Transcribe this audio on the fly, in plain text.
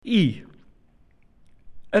I.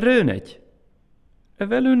 Rönegy.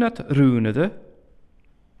 Velunat rúnede.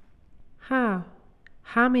 Ha.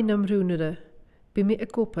 Ha mi nam rúnede. Bij mi a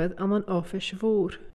gopad am an office voor.